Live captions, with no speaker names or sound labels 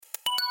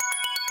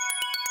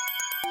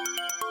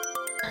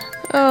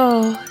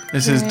Hello.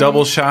 This is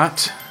Double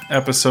Shot,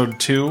 episode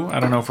 2.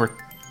 I don't know if we're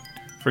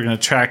going to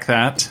track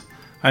that.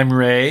 I'm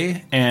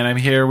Ray, and I'm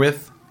here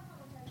with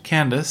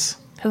Candace.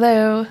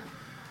 Hello.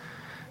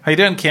 How you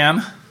doing,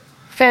 Can?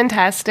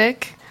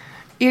 Fantastic.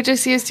 You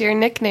just used your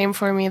nickname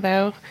for me,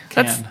 though.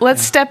 Can,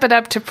 Let's step it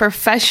up to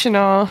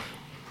professional.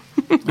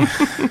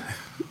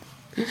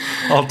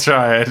 I'll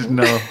try. I didn't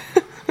know.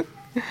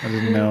 Do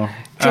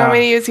you want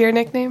me to use your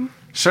nickname?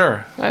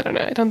 Sure. I don't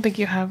know. I don't think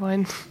you have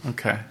one.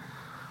 Okay.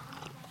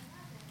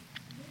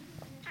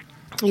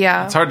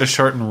 Yeah. It's hard to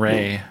shorten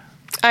Ray.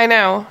 I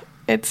know.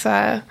 It's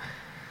That's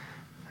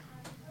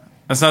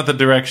not the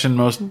direction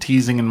most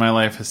teasing in my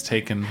life has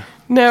taken.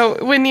 No,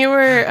 when you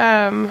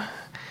were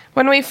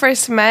when we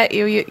first met,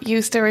 you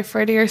used to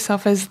refer to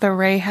yourself as the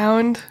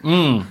Rayhound.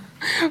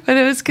 But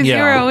it was because you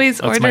were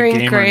always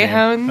ordering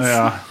Greyhounds.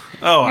 Yeah.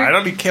 Oh,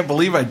 I can't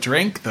believe I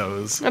drank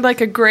those. Like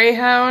a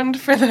Greyhound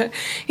for the...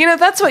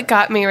 that's what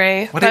got me,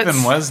 Ray. What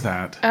even was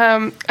that?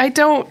 I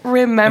don't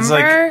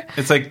remember.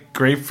 It's like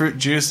grapefruit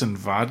juice and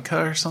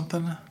vodka or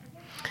something?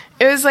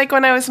 It was like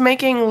when I was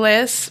making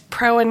lists,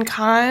 pro and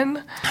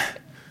con.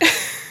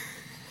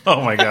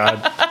 Oh my God.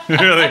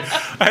 Really?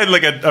 I had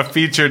like a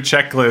feature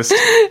checklist.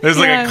 There's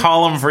like a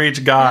column for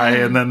each guy,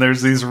 and then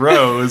there's these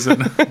rows.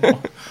 And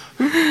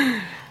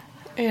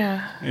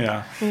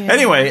Yeah.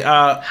 Anyway,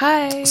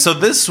 hi. So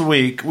this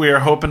week we are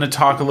hoping to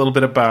talk a little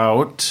bit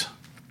about...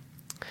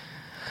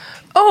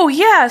 Oh,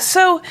 yeah.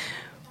 So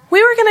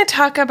we were going to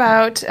talk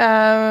about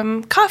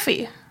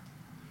coffee.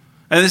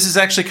 And this is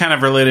actually kind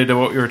of related to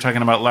what we were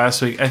talking about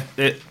last week.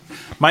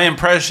 My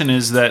impression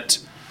is that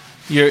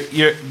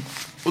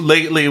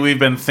lately we've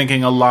been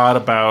thinking a lot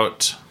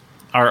about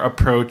our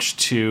approach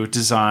to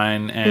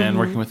design and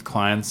working with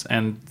clients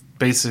and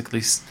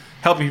basically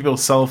helping people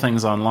sell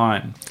things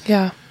online.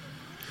 Yeah.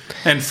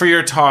 And for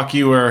your talk,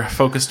 you were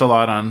focused a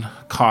lot on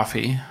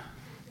coffee.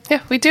 Yeah,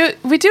 we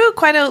do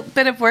quite a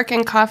bit of work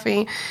in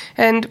coffee.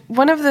 And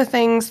one of the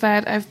things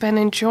that I've been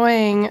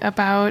enjoying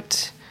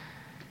about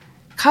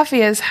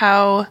coffee is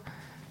how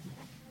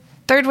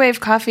third wave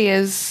coffee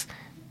is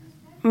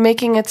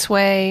making its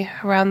way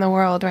around the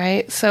world,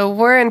 right? So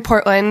we're in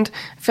Portland.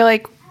 I feel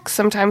like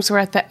sometimes we're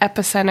at the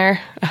epicenter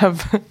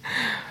of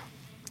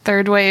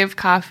third wave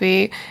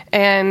coffee,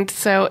 and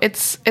so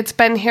it's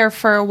been here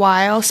for a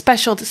while.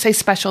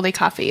 Specialty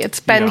coffee. It's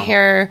been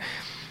here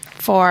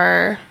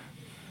for...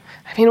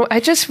 I mean, I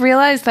just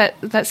realized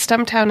that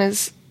Stumptown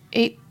is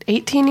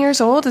 18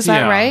 years old. Is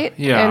that right?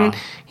 Yeah.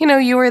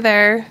 And, you were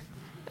there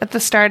at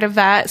the start of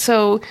that.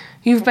 So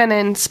you've been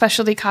in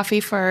specialty coffee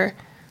for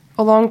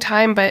a long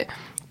time, but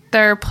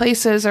there are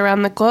places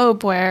around the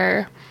globe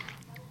where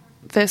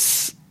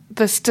this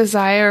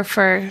desire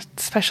for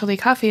specialty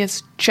coffee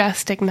is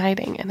just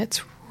igniting, and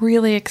it's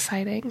really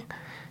exciting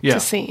to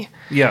see.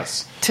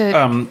 Yes.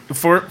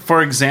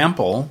 For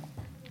example,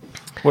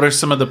 what are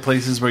some of the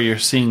places where you're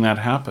seeing that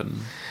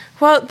happen?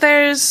 Well,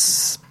 there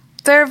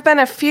have been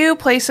a few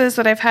places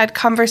that I've had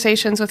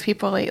conversations with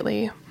people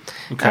lately.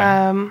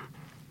 Okay.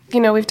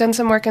 We've done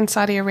some work in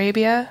Saudi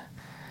Arabia.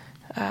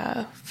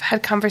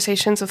 Had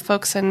conversations with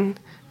folks in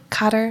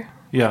Qatar.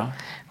 Yeah.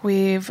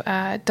 We've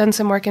done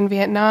some work in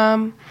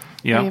Vietnam.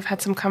 Yeah. We've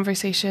had some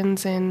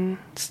conversations in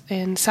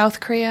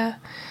South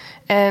Korea.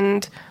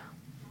 And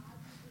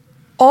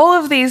all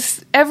of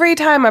these, every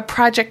time a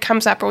project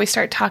comes up or we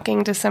start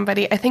talking to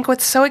somebody, I think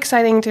what's so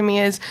exciting to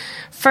me is,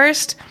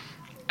 first,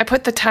 I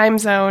put the time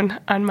zone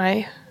on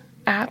my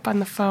app on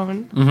the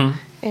phone,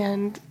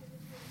 and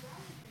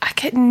I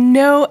get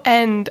no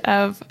end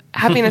of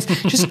happiness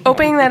just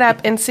opening that up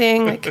and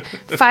seeing like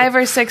 5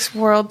 or 6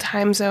 world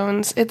time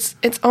zones. It's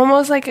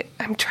almost like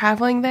I'm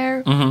traveling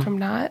there from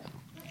not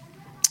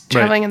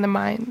traveling in the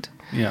mind.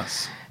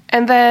 Yes.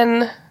 And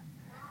then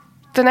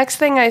the next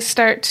thing I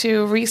start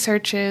to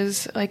research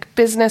is like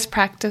business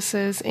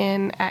practices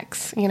in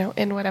X,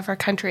 in whatever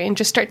country, and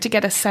just start to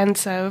get a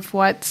sense of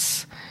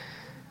what's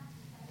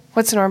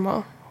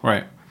normal.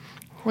 Right.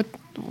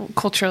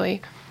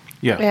 Culturally.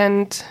 Yeah.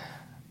 And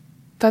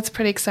that's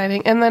pretty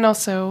exciting. And then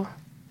also,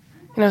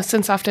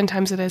 since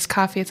oftentimes it is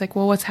coffee, it's like,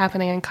 well, what's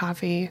happening in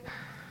coffee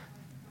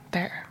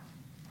there?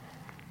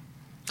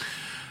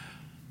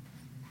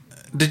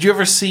 Did you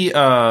ever see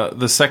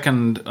the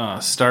second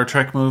Star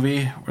Trek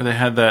movie where they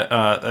had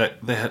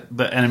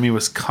the enemy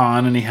was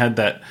Khan, and he had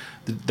that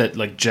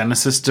like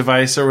Genesis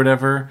device or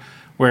whatever,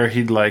 where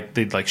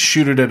they'd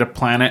shoot it at a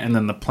planet, and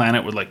then the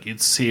planet would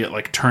you'd see it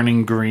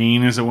turning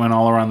green as it went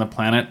all around the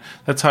planet.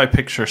 That's how I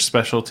picture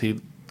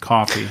specialty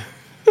coffee.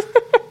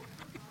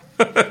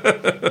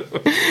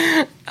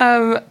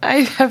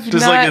 I have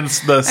just not, like in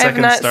the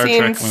second Star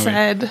Trek movie.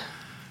 Said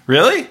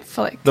really?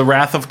 Like, the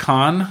Wrath of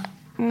Khan?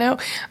 No,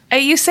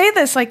 you say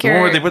this like you're. The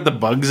one where they put the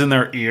bugs in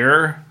their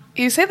ear.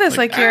 You say this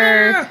like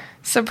you're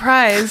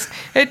surprised.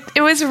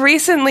 It was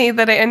recently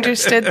that I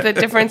understood the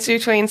difference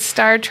between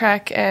Star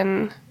Trek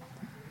and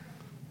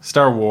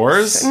Star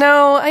Wars.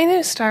 No, I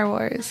knew Star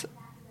Wars.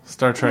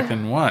 Star Trek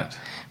and what?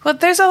 Well,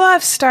 there's a lot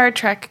of Star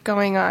Trek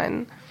going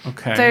on.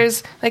 Okay.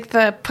 There's like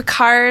the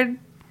Picard.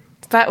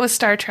 That was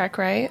Star Trek,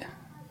 right?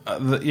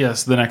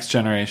 Yes, the next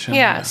generation.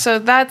 Yeah, so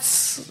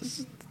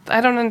that's... I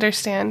don't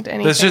understand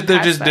anything.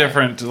 They're just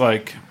different,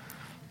 like,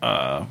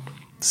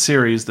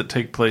 series that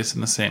take place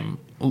in the same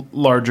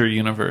larger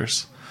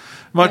universe.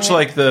 Much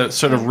like the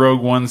sort of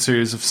Rogue One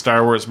series of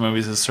Star Wars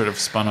movies is sort of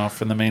spun off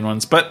from the main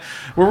ones. But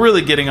we're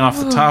really getting off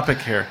the topic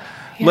here.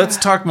 Yeah. Let's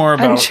talk more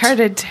about...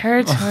 Uncharted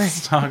territory.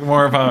 Let's talk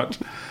more about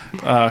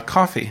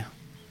coffee.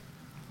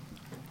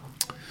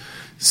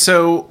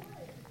 So,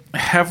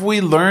 have we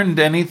learned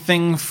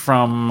anything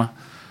from...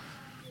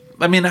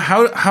 I mean,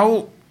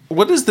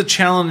 what is the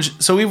challenge?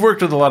 So we've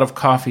worked with a lot of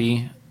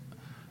coffee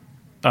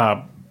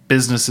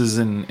businesses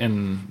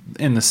in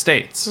the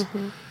States.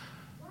 Mm-hmm.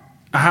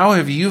 How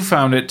have you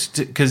found it?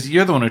 Because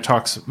you're the one who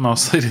talks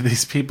mostly to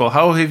these people.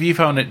 How have you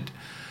found it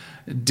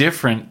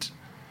different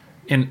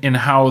in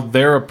how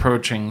they're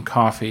approaching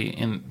coffee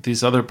in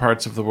these other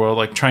parts of the world,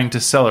 like trying to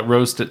sell it,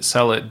 roast it,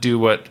 sell it, do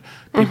what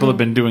people have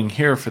been doing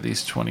here for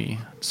these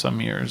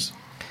 20-some years?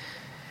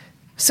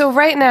 So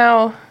right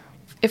now,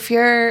 if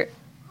you're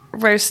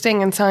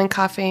roasting and selling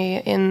coffee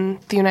in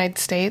the United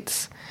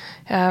States,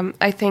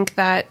 I think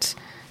that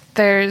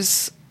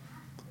there's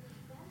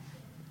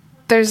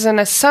an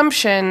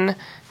assumption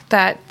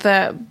that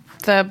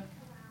the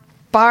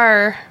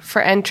bar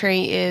for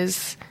entry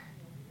is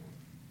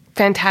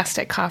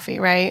fantastic coffee,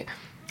 right?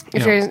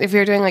 If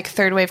you're doing like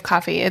third wave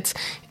coffee,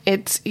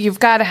 it's you've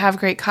got to have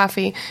great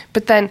coffee.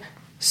 But then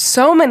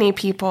so many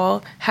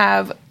people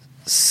have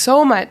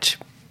so much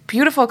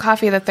beautiful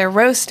coffee that they're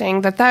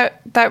roasting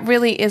that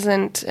really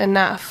isn't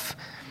enough.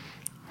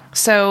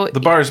 So the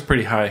bar is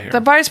pretty high here.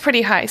 The bar is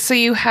pretty high. So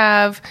you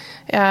have,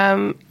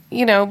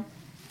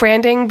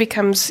 branding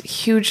becomes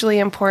hugely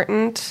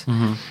important,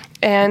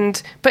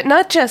 but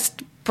not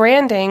just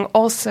branding,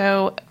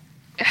 also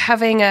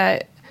having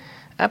a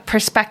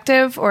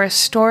perspective or a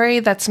story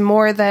that's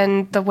more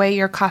than the way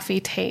your coffee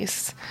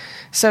tastes.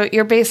 So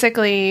you're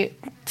basically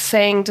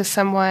saying to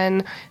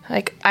someone,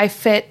 like, I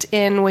fit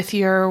in with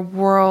your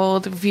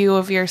world view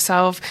of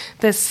yourself.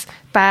 This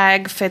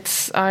bag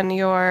fits on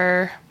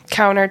your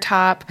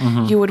countertop.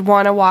 Mm-hmm. You would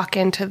want to walk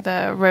into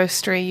the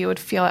roastery. You would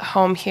feel at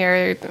home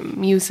here. The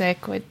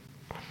music would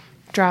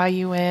draw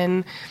you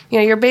in.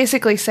 You're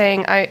basically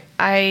saying,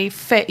 I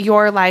fit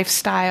your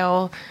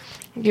lifestyle,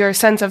 your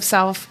sense of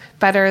self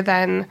better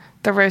than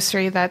the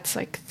roastery that's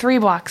like 3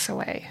 blocks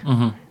away.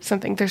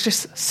 Something. There's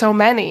just so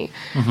many.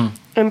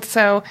 And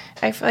so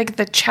I feel like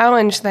the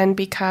challenge then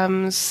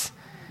becomes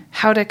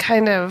how to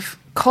kind of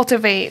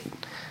cultivate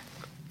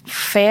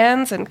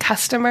fans and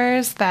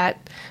customers that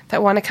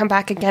want to come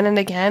back again and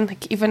again,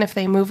 like even if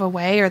they move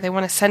away or they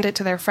want to send it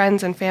to their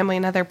friends and family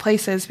in other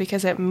places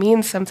because it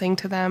means something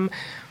to them.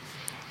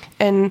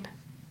 And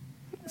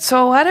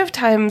so a lot of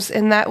times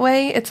in that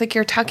way, it's like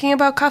you're talking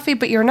about coffee,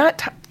 but you're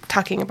not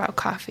talking about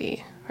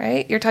coffee,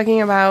 right? You're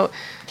talking about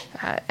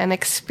an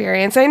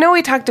experience. I know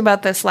we talked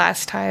about this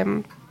last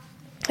time,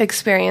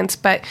 experience,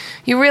 but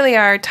you really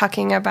are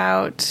talking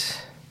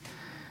about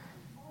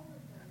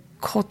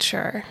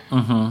culture.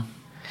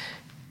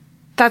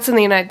 That's in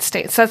the United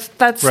States.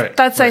 That's right.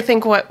 I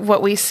think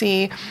what we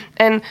see.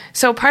 And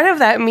so part of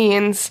that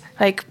means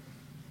like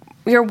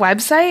your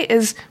website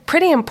is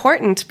pretty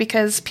important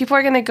because people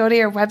are going to go to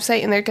your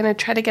website and they're going to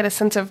try to get a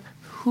sense of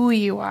who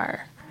you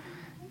are.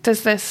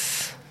 Does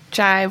this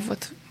jive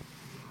with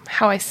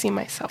how I see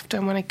myself? Do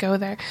I want to go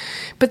there?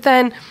 But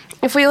then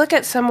if we look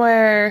at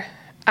somewhere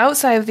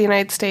outside of the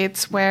United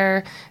States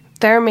where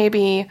there may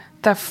be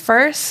the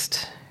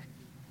first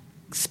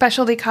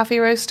specialty coffee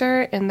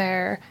roaster in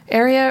their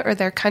area or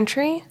their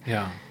country,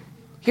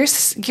 you're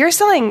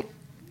selling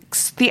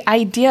the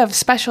idea of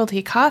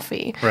specialty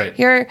coffee. Right.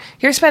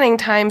 You're spending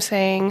time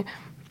saying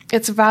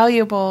it's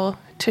valuable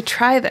to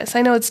try this.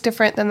 I know it's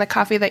different than the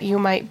coffee that you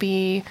might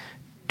be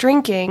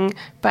drinking,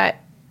 but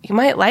you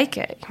might like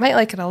it. You might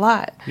like it a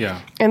lot.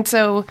 Yeah. And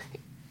so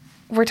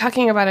we're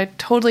talking about a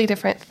totally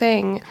different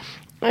thing.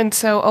 And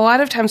so a lot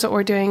of times what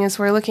we're doing is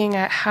we're looking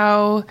at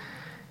how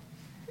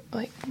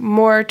like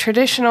more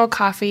traditional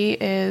coffee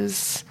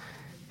is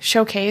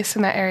showcased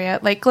in that area.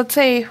 Like let's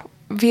say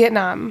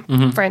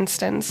Vietnam, for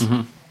instance.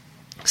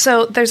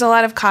 So there's a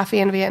lot of coffee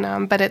in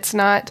Vietnam, but it's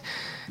not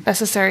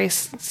necessarily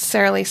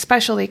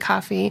specialty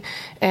coffee.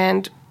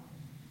 And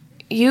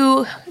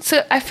so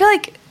I feel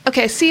like,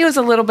 okay, CU is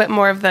a little bit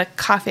more of the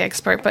coffee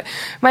expert, but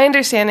my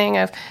understanding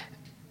of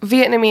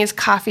Vietnamese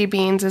coffee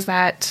beans is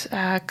that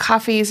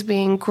coffee is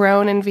being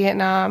grown in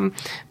Vietnam,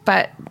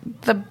 but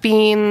the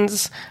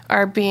beans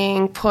are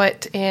being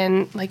put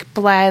in like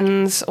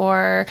blends,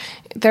 or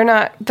they're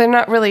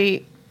not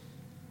really.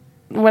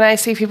 When I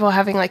see people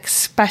having like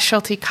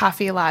specialty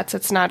coffee lots,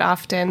 it's not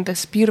often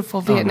this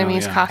beautiful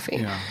Vietnamese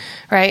coffee,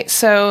 right?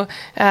 So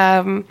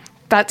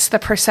that's the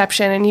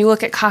perception. And you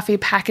look at coffee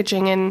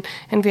packaging in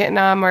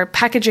Vietnam or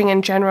packaging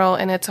in general,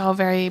 and it's all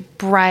very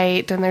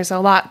bright and there's a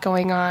lot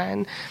going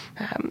on.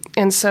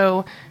 And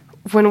so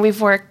when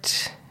we've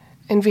worked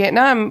in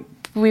Vietnam,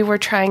 we were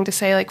trying to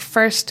say, like,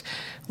 first,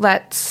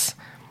 let's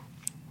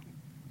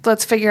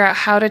figure out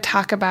how to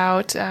talk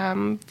about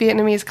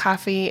Vietnamese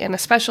coffee in a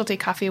specialty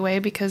coffee way,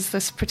 because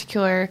this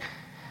particular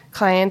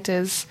client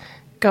is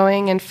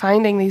going and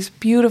finding these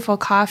beautiful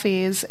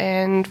coffees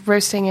and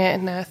roasting it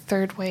in a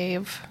third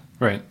wave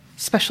Right.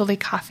 specialty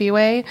coffee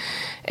way.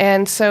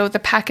 And so the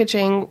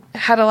packaging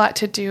had a lot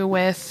to do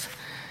with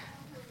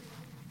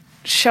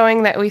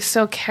showing that we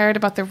still cared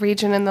about the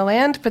region and the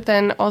land, but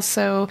then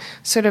also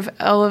sort of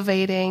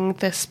elevating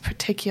this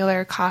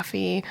particular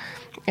coffee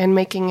and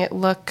making it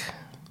look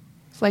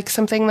like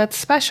something that's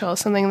special,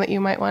 something that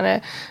you might want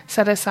to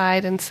set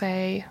aside and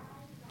say,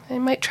 I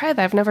might try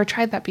that. I've never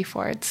tried that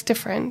before. It's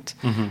different.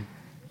 Mm-hmm.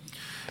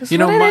 What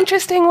an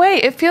interesting way.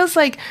 It feels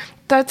like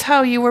that's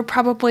how you were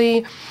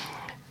probably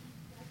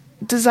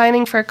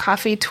designing for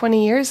coffee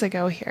 20 years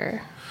ago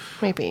here,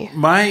 maybe.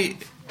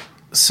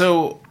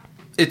 So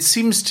it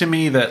seems to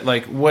me that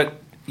like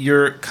what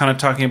you're kind of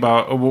talking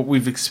about, or what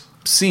we've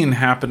seen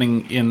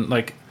happening in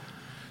like,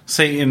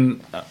 say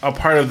in a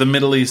part of the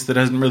Middle East that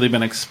hasn't really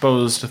been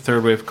exposed to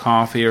third wave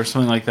coffee or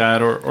something like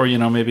that, or you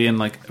know, maybe in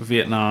like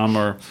Vietnam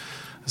or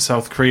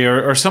South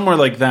Korea or somewhere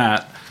like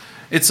that.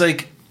 It's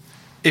like,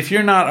 if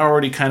you're not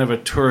already kind of a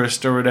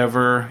tourist or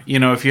whatever, you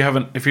know, if you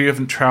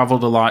haven't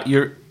traveled a lot,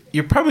 you're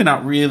probably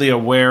not really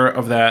aware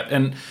of that.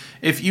 And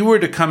if you were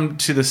to come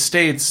to the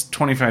States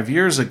 25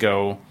 years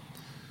ago,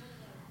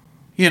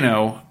 you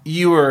know,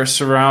 you were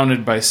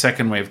surrounded by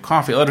second wave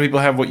coffee. A lot of people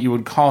have what you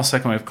would call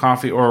second wave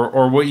coffee,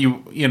 or what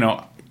you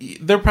know,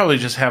 they're probably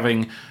just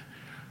having,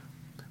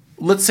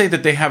 let's say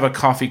that they have a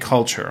coffee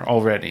culture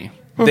already.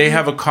 Mm-hmm. They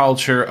have a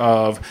culture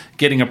of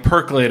getting a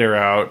percolator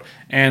out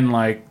and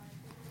like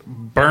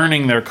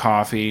burning their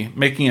coffee,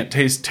 making it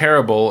taste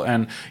terrible.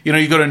 And, you know,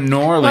 you go to New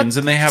Orleans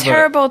and they have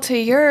terrible to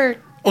your...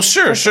 Oh,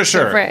 sure.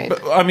 Right.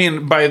 But, I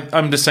mean,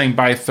 I'm just saying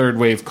by third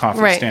wave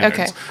coffee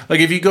standards. Okay. Like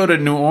if you go to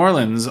New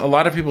Orleans, a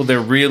lot of people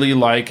there really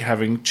like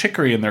having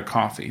chicory in their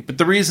coffee. But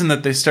the reason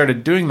that they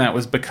started doing that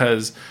was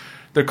because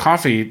their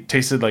coffee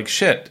tasted like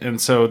shit, and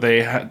so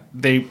they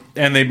maybe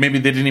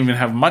they didn't even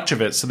have much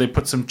of it, so they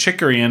put some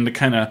chicory in to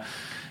kind of,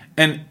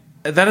 and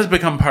that has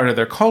become part of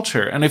their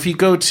culture. And if you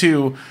go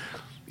to,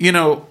 you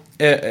know,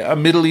 a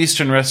Middle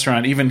Eastern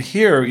restaurant, even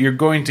here, you're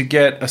going to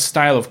get a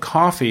style of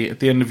coffee at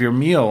the end of your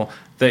meal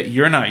that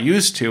you're not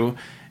used to.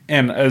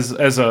 And as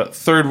a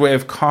third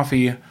wave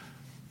coffee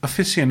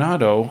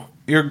aficionado,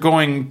 you're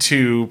going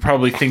to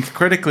probably think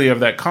critically of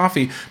that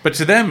coffee. But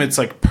to them, it's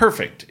like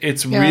perfect.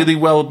 It's really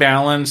well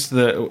balanced.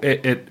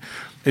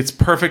 It's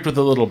perfect with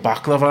a little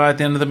baklava at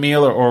the end of the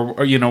meal,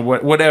 or you know,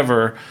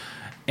 whatever.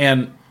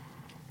 And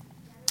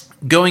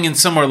going in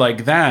somewhere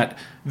like that,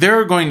 there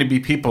are going to be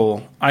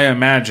people, I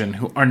imagine,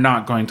 who are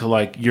not going to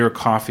like your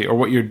coffee or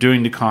what you're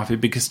doing to coffee,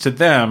 because to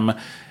them,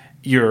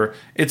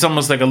 it's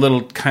almost like a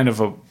little kind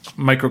of a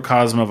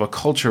microcosm of a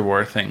culture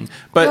war thing.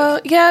 But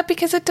well, yeah,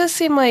 because it does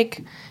seem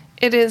like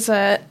it is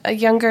a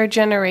younger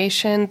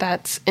generation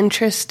that's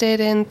interested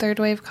in third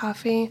wave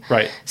coffee.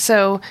 Right.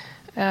 So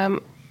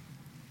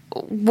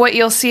what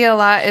you'll see a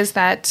lot is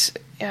that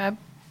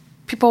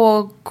people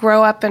will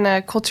grow up in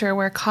a culture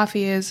where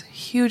coffee is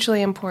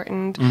hugely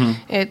important.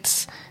 Mm-hmm.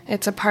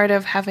 It's a part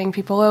of having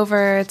people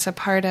over. It's a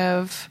part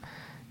of,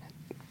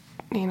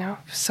 you know,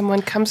 if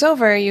someone comes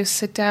over, you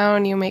sit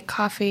down, you make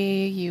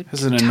coffee, you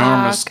There's an talk.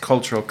 enormous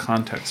cultural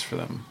context for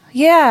them.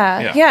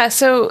 Yeah.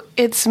 So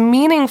it's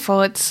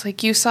meaningful. It's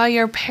like you saw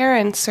your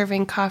parents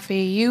serving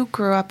coffee, you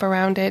grew up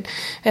around it,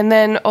 and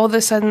then all of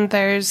a sudden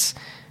there's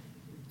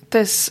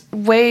this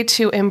way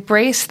to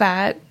embrace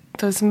that,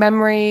 those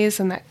memories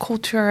and that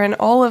culture and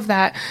all of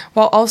that,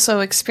 while also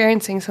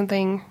experiencing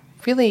something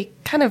really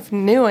kind of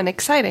new and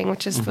exciting,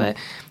 which is the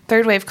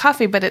third wave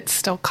coffee, but it's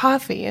still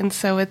coffee. And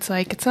so it's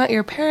like, it's not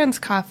your parents'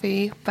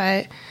 coffee,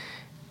 but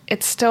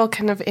it's still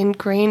kind of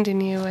ingrained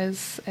in you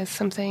as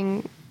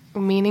something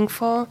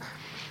meaningful.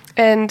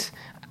 And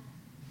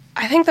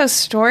I think those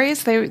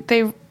stories,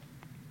 I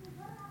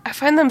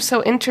find them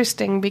so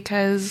interesting,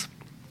 because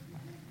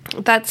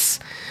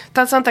that's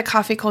not the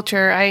coffee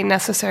culture I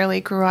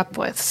necessarily grew up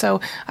with. So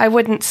I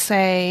wouldn't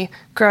say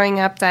growing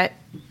up that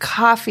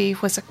coffee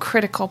was a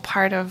critical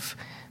part of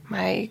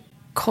my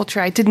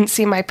culture. I didn't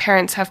see my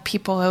parents have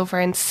people over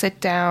and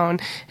sit down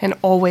and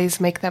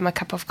always make them a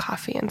cup of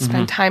coffee and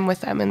spend time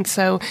with them. And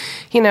so,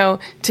 you know,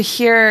 to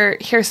hear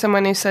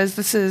someone who says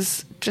this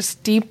is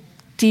just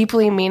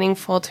deeply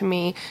meaningful to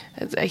me,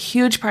 it's a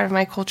huge part of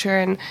my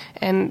culture,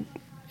 and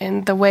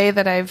the way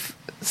that I've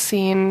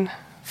seen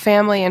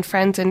family and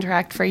friends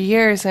interact for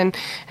years, and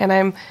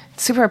I'm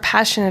super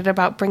passionate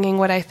about bringing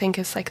what I think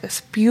is like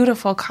this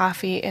beautiful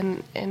coffee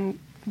and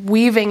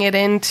weaving it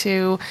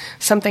into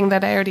something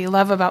that I already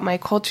love about my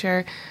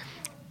culture.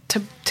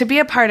 To be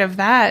a part of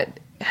that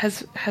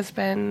has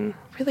been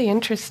really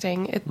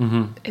interesting.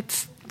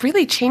 It's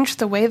really changed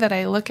the way that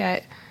I look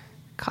at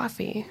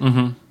coffee.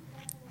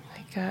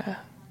 Like I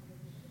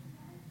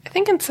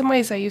think in some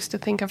ways I used to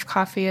think of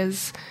coffee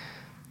as,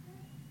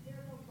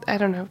 I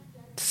don't know,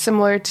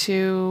 similar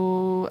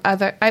to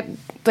other,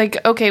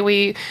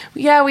 we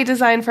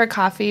design for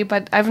coffee,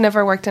 but I've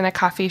never worked in a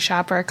coffee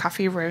shop or a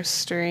coffee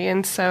roastery.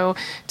 And so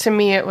to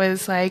me, it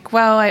was like,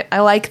 well, I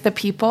like the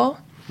people.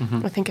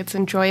 I think it's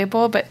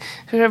enjoyable, but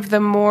sort of the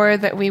more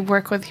that we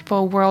work with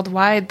people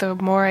worldwide, the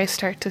more I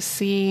start to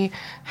see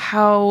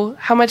how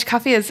much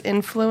coffee has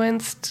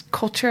influenced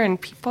culture and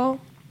people.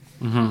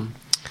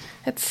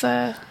 It's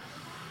I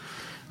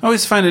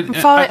always find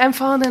it. I'm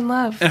falling in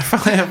love. I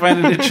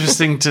find it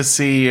interesting to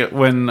see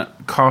when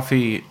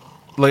coffee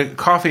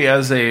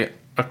as a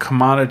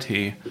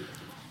commodity.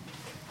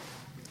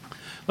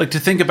 Like to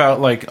think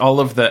about like all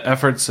of the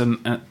efforts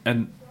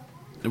and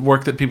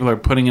work that people are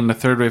putting into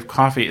third wave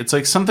coffee. It's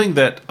like something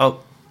that a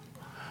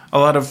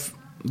lot of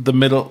the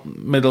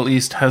Middle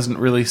East hasn't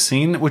really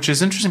seen, which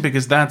is interesting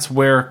because that's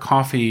where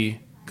coffee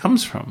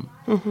comes from.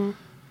 And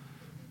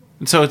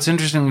so it's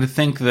interesting to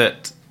think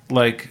that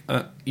like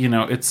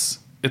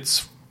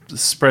it's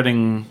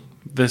spreading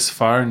this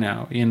far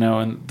now,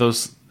 and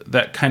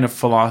that kind of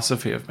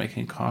philosophy of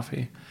making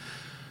coffee.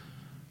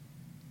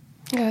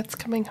 Yeah, it's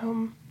coming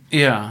home.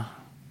 Yeah.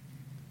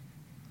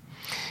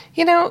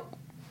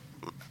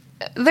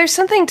 There's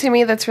something to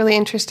me that's really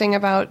interesting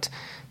about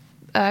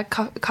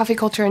coffee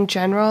culture in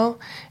general,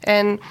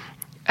 and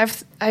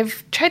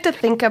I've tried to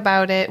think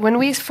about it. When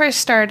we first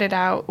started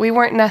out, we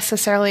weren't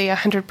necessarily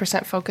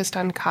 100% focused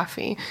on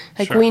coffee.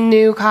 Like Sure. we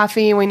knew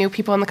coffee, we knew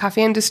people in the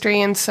coffee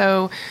industry, and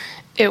so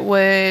it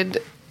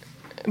would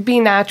be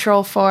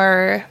natural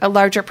for a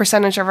larger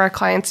percentage of our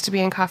clients to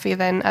be in coffee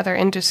than other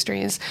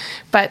industries.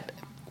 But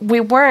we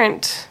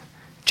weren't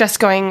just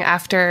going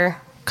after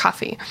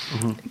coffee.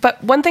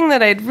 But one thing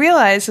that I'd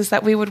realized is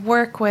that we would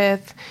work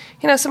with,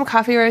 some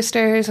coffee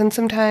roasters and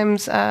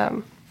sometimes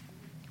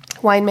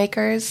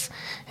winemakers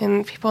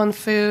and people in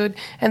food,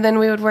 and then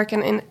we would work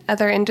in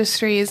other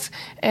industries.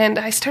 And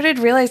I started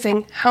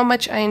realizing how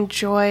much I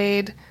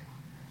enjoyed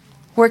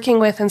working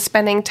with and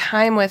spending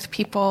time with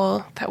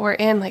people that were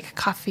in like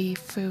coffee,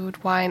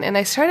 food, wine. And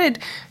I started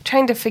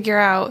trying to figure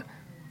out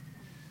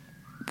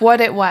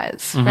what it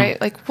was, right?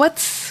 Like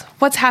what's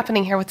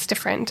happening here? What's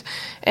different?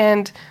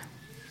 And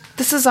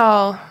this is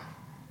all,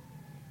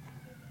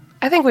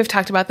 I think we've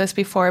talked about this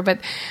before, but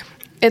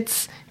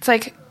it's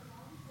like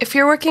if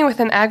you're working with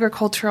an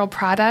agricultural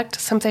product,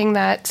 something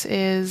that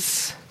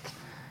is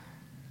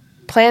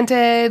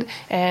planted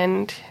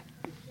and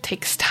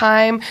takes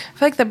time, I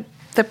feel like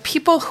the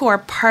people who are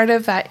part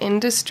of that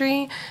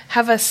industry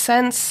have a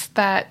sense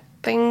that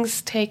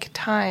things take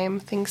time,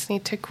 things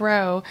need to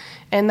grow,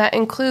 and that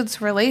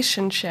includes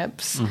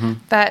relationships.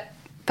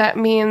 That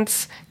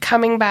means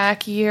coming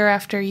back year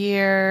after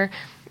year,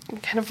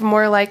 kind of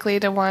more likely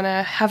to want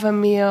to have a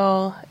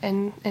meal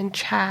and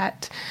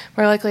chat,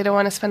 more likely to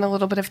want to spend a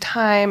little bit of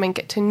time and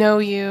get to know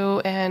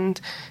you, and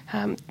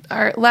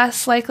are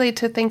less likely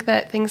to think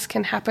that things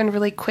can happen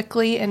really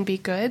quickly and be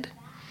good.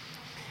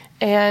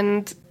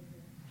 And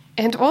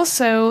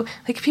also,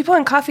 like, people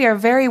in coffee are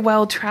very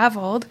well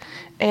traveled,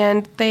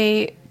 and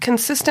they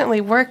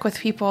consistently work with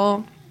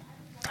people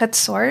at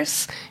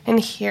source and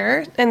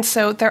here. And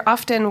so they're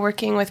often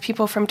working with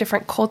people from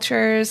different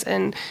cultures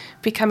and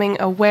becoming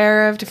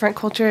aware of different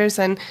cultures.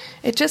 And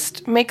it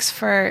just makes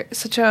for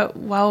such a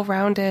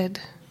well-rounded,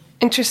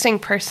 interesting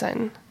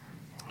person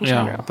in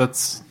general.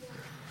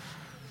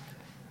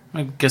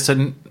 I guess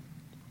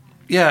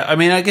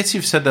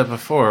you've said that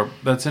before.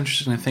 That's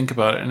interesting to think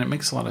about it, and it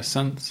makes a lot of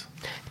sense.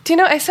 Do you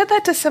know, I said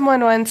that to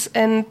someone once,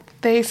 and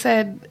they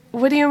said,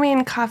 "What do you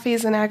mean coffee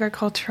is an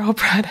agricultural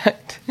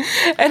product?"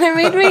 And it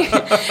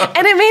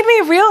made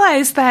me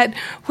realize that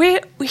we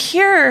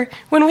here,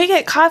 when we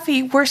get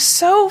coffee, we're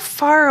so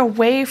far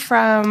away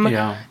from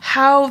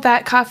how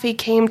that coffee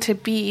came to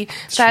be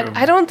that true.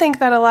 I don't think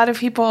that a lot of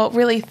people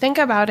really think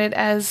about it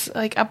as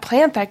like a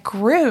plant that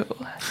grew.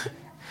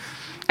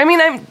 I mean,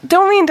 I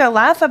don't mean to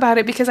laugh about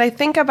it because I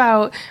think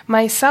about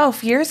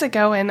myself years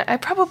ago, and I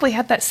probably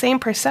had that same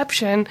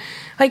perception.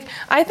 Like,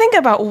 I think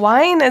about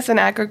wine as an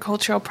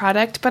agricultural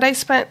product, but I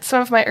spent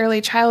some of my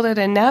early childhood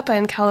in Napa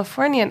in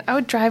California, and I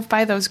would drive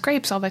by those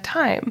grapes all the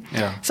time.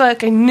 Yeah. So,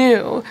 like, I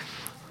knew.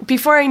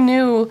 Before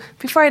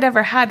I'd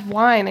ever had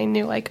wine, I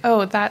knew, like,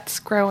 oh, that's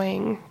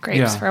growing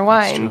grapes for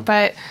wine.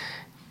 But,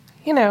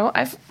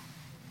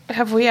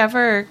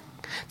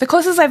 the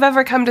closest I've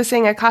ever come to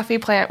seeing a coffee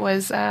plant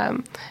was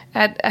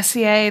at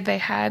SCA. They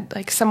had,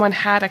 like, someone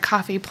had a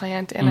coffee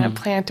plant in a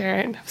planter,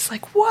 and I was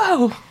like,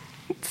 whoa,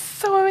 it's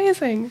so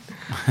amazing.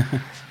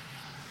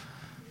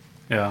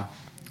 Yeah.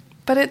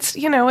 But it's,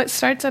 it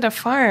starts at a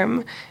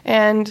farm,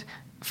 and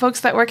folks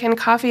that work in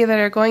coffee that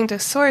are going to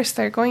source,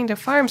 they're going to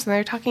farms, and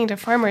they're talking to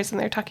farmers, and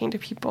they're talking to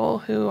people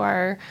who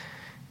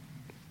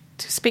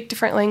speak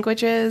different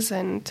languages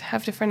and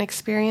have different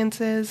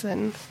experiences,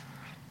 and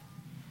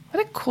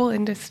what a cool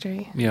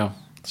industry. Yeah,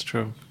 it's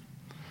true.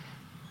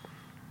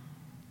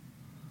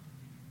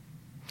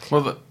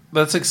 Well,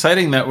 that's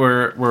exciting that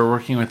we're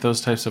working with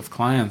those types of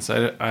clients.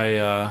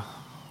 I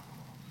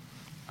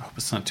hope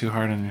it's not too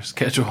hard on your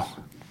schedule.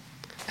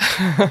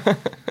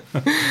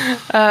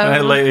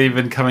 I lately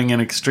been coming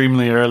in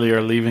extremely early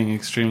or leaving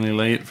extremely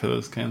late for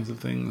those kinds of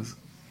things.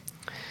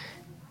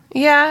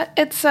 Yeah,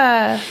 it's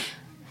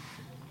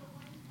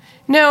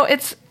No,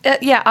 it's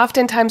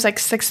oftentimes like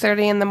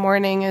 6:30 in the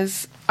morning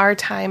is our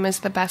time is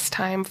the best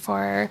time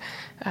for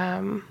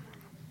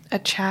a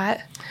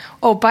chat.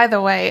 Oh, by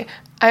the way,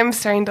 I'm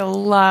starting to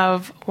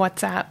love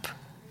WhatsApp.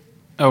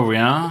 Oh,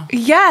 yeah?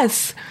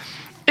 Yes.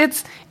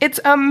 It's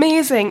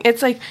amazing.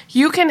 It's like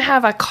you can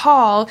have a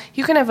call,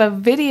 you can have a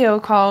video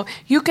call,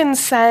 you can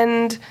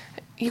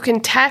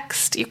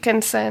text, you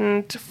can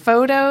send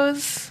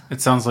photos. It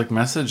sounds like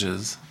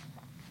messages.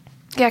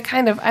 Yeah,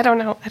 kind of. I don't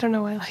know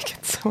why I like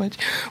it so much.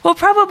 Well,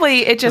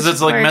 probably it just... Because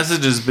it's like works.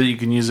 messages, but you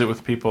can use it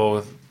with people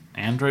with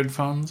Android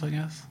phones, I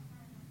guess.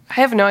 I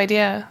have no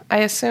idea. I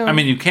assume. I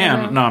mean, you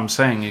can. No, I'm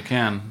saying you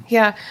can.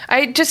 Yeah.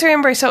 I just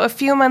remember, so a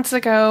few months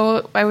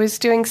ago, I was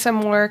doing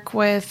some work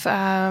with...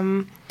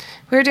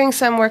 we were doing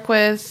some work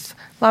with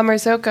La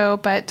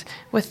Marzocco, but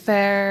with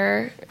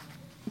their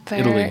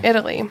Italy,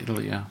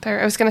 Italy, yeah.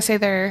 I was going to say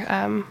their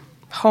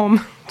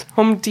Home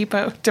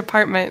Depot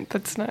department.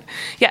 That's not...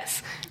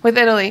 Yes, with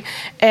Italy.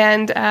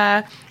 And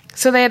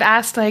so they had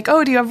asked, like,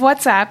 oh, do you have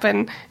WhatsApp?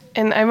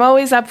 And I'm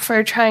always up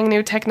for trying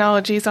new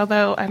technologies,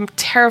 although I'm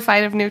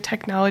terrified of new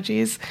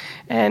technologies.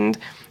 And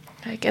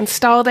like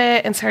installed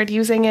it and started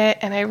using it,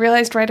 and I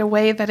realized right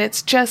away that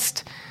it's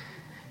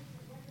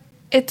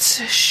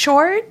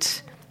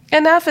short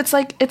enough. It's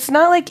like, it's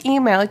not like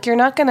email. Like, you're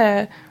not going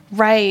to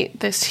write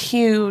this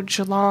huge,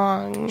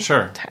 long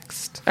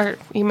text or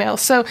email.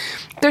 So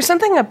there's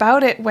something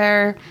about it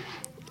where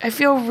I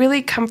feel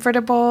really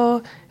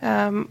comfortable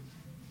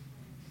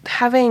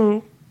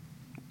having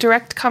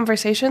direct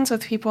conversations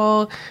with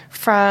people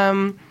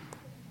from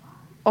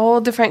all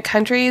different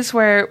countries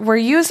where we're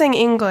using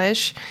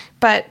English,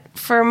 but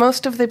for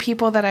most of the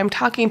people that I'm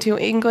talking to,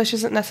 English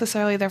isn't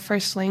necessarily their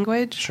first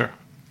language. Sure.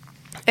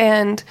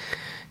 And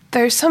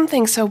there's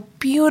something so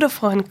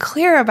beautiful and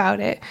clear about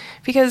it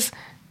because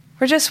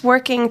we're just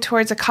working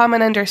towards a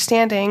common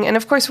understanding. And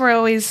of course, we're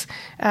always,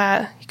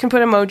 you can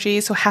put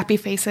emojis, so happy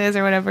faces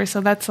or whatever.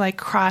 So that's like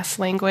cross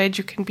language.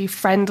 You can be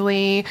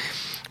friendly.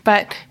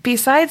 But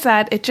besides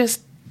that, there's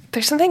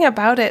something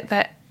about it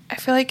that I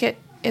feel like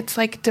it's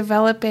like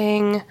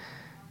developing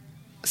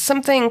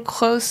something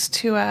close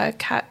to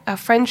a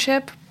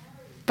friendship,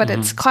 but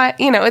it's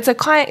it's a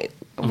client.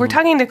 We're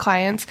talking to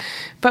clients,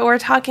 but we're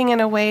talking in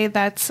a way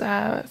that's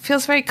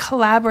feels very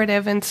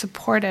collaborative and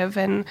supportive.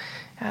 And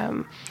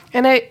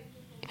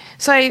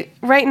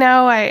right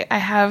now I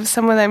have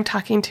someone that I'm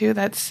talking to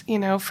that's,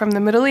 from the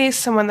Middle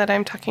East, someone that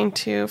I'm talking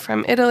to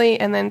from Italy,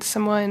 and then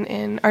someone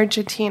in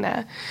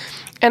Argentina.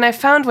 And I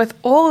found with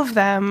all of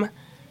them,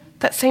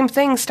 that same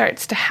thing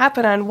starts to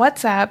happen on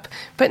WhatsApp,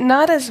 but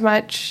not as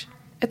much.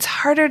 It's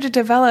harder to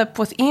develop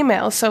with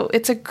email. So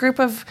it's a group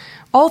of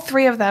all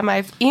three of them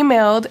I've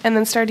emailed and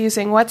then started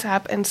using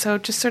WhatsApp. And so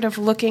just sort of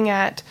looking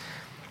at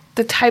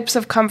the types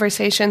of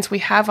conversations we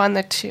have on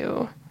the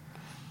two.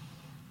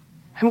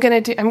 I'm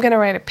gonna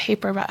write a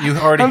paper about. You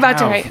already I'm about have.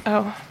 to write.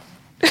 Oh,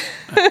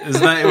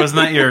 wasn't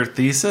that your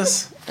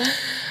thesis?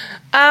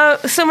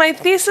 So my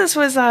thesis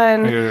was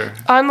on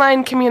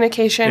online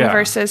communication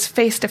versus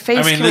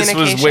face-to-face communication.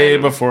 This was way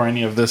before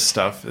any of this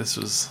stuff. This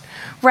was...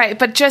 Right,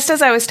 but just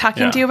as I was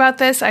talking to you about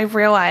this, I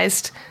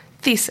realized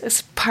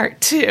thesis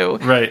part 2.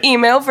 Right.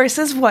 Email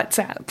versus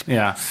WhatsApp.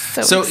 Yeah.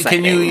 So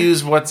can you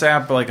use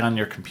WhatsApp like on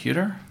your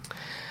computer?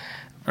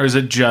 Or is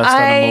it just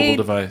on a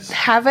mobile device?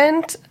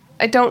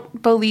 I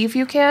don't believe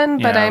you can,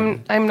 but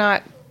I'm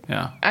not...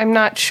 Yeah. I'm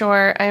not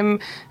sure. I'm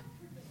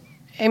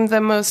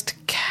the most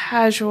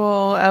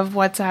casual of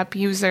WhatsApp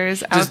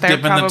users out there,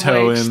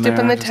 probably. Just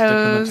dipping the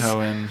toes.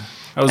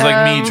 It was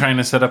like me trying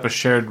to set up a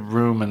shared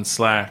room in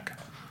Slack.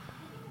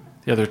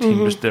 The other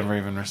team just never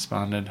even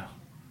responded.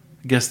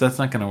 I guess that's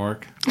not going to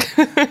work. I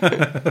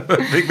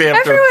think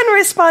Everyone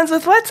responds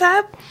with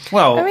WhatsApp.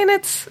 Well, I mean,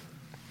 it's,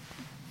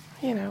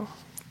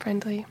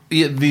 friendly.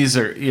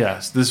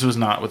 Yeah, this was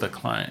not with a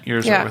client.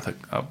 Yours are with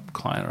a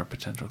client or a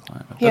potential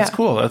client. But that's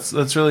cool.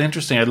 That's really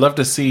interesting. I'd love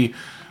to see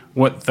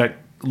what that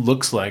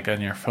looks like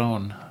on your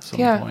phone at some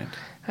point.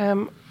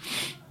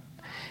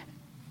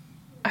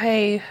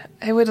 I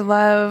would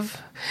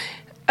love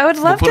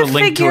we'll put to a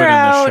link figure to it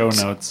out in the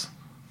show notes.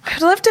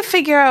 I'd love to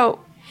figure out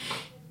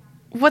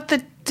what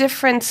the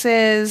difference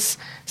is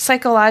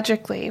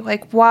psychologically.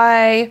 Like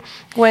why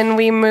when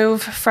we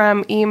move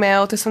from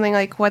email to something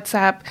like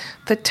WhatsApp,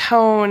 the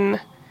tone,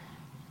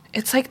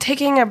 it's like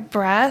taking a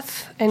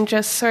breath and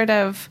just sort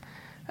of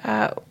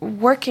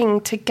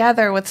working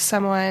together with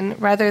someone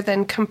rather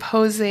than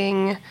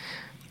composing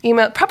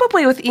email.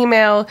 Probably with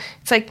email,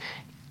 it's like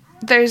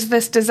there's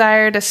this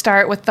desire to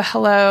start with the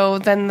hello,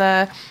 then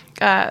the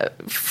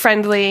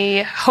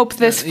friendly, hope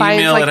this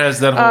finds... Email, it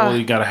has that whole,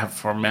 you got to have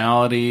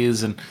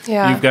formalities, and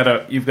you've got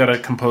to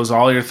compose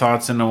all your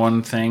thoughts into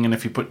one thing, and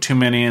if you put too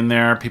many in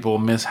there, people will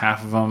miss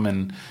half of them.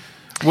 And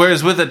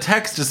whereas with a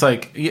text, it's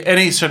like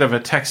any sort of a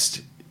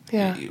text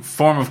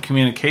form of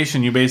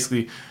communication, you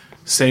basically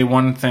say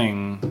one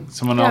thing,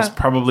 someone else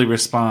probably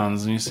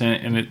responds, and you say,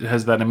 and it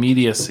has that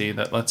immediacy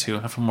that lets you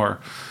have a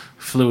more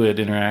fluid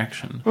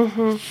interaction.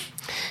 Mm-hmm.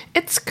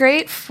 It's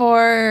great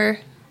for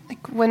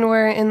like when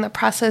we're in the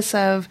process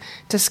of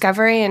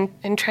discovery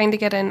and trying to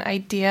get an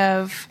idea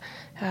of,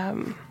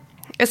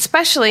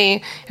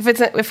 especially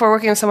if we're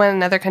working with someone in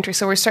another country,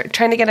 so we're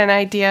trying to get an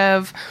idea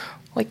of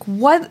like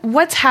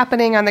what's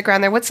happening on the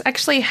ground there, what's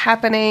actually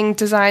happening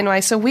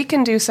design-wise, so we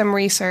can do some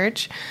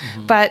research.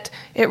 But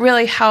it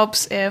really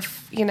helps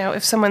if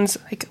someone's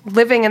like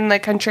living in the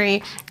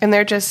country and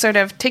they're just sort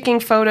of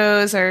taking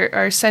photos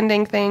or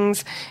sending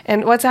things.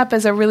 And WhatsApp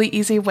is a really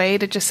easy way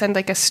to just send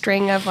like a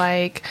string of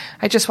like,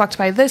 I just walked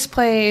by this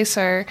place,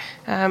 or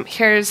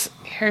here's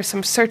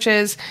some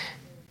searches.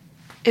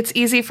 It's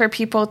easy for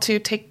people to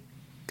take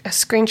a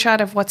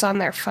screenshot of what's on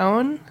their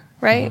phone,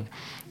 right?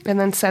 And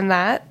then send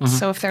that.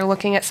 So if they're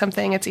looking at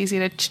something, it's easy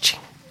to cha-ching,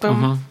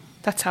 boom.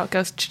 That's how it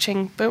goes,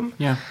 cha-ching, boom.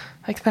 Yeah.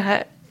 Like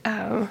that.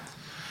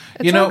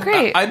 It's all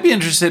great. I'd be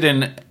interested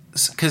in,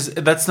 because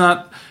that's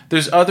not,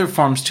 there's other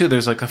forms too.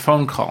 There's like a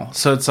phone call.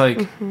 So it's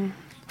like,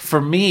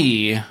 for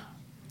me,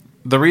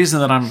 the reason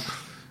that I'm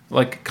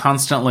like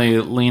constantly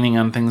leaning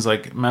on things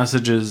like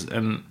messages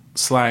and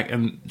Slack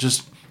and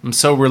just I'm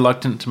so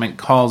reluctant to make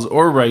calls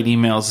or write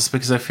emails is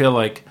because I feel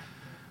like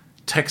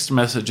text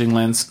messaging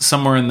lands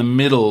somewhere in the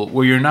middle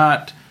where you're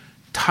not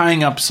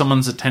tying up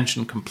someone's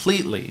attention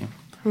completely.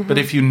 But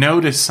if you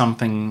notice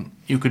something,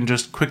 you can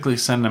just quickly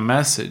send a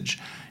message.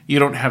 You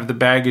don't have the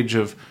baggage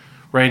of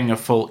writing a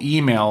full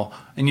email,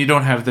 and you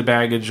don't have the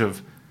baggage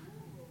of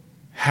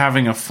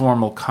having a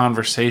formal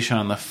conversation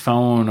on the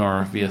phone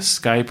or via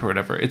Skype or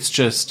whatever. It's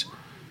just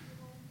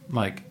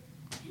like,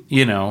 we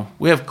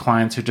have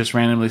clients who just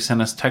randomly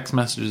send us text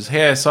messages.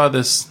 Hey, I saw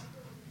this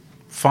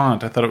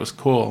font. I thought it was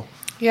cool.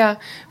 Yeah.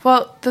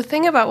 Well, the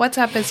thing about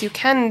WhatsApp is you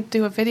can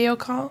do a video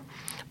call,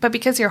 but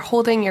because you're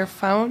holding your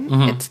phone,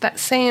 it's that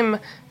same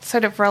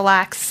sort of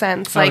relaxed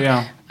sense. Like,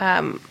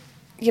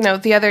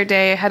 the other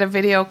day I had a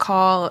video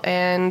call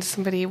and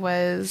somebody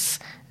was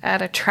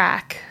at a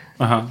track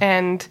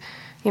and,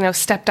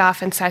 stepped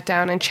off and sat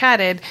down and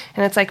chatted.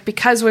 And it's like,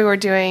 because we were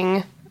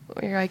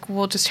like,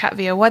 we'll just chat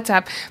via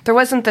WhatsApp. There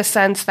wasn't the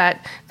sense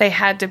that they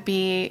had to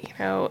be,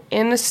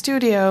 in the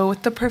studio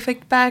with the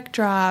perfect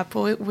backdrop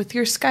with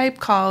your Skype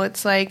call.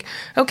 It's like,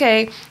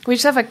 okay, we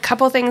just have a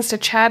couple things to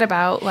chat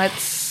about.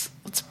 Let's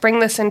bring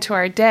this into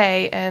our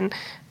day and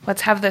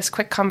let's have this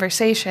quick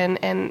conversation.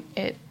 And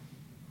it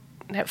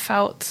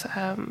felt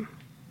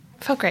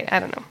great. I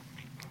don't know.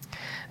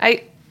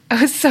 I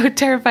was so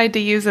terrified to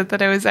use it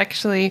that I was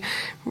actually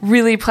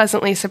really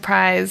pleasantly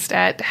surprised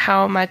at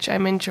how much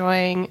I'm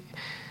enjoying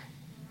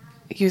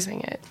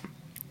using it.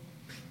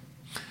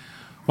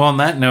 Well, on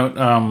that note,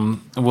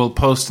 we'll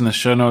post in the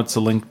show notes a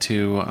link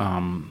to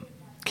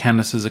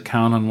Candace's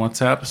account on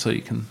WhatsApp, so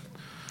you can...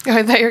 Oh,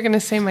 I thought you were going to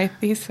say my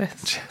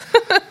thesis.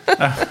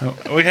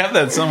 We have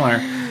that somewhere.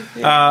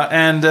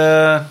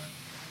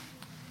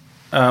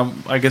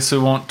 I guess we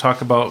won't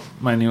talk about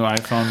my new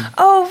iPhone.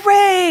 Oh,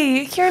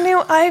 Ray, your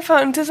new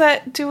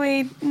iPhone. Do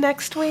we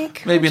next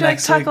week? Maybe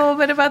next week. Talk a little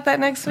bit about that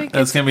next week.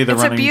 That's going to be the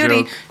running joke. It's a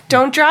beauty.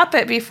 Don't drop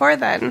it before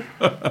then.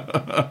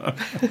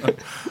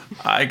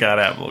 I got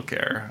Apple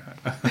Care.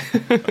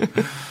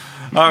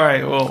 All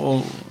right.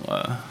 Well,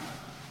 we'll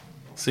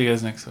see you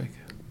guys next week.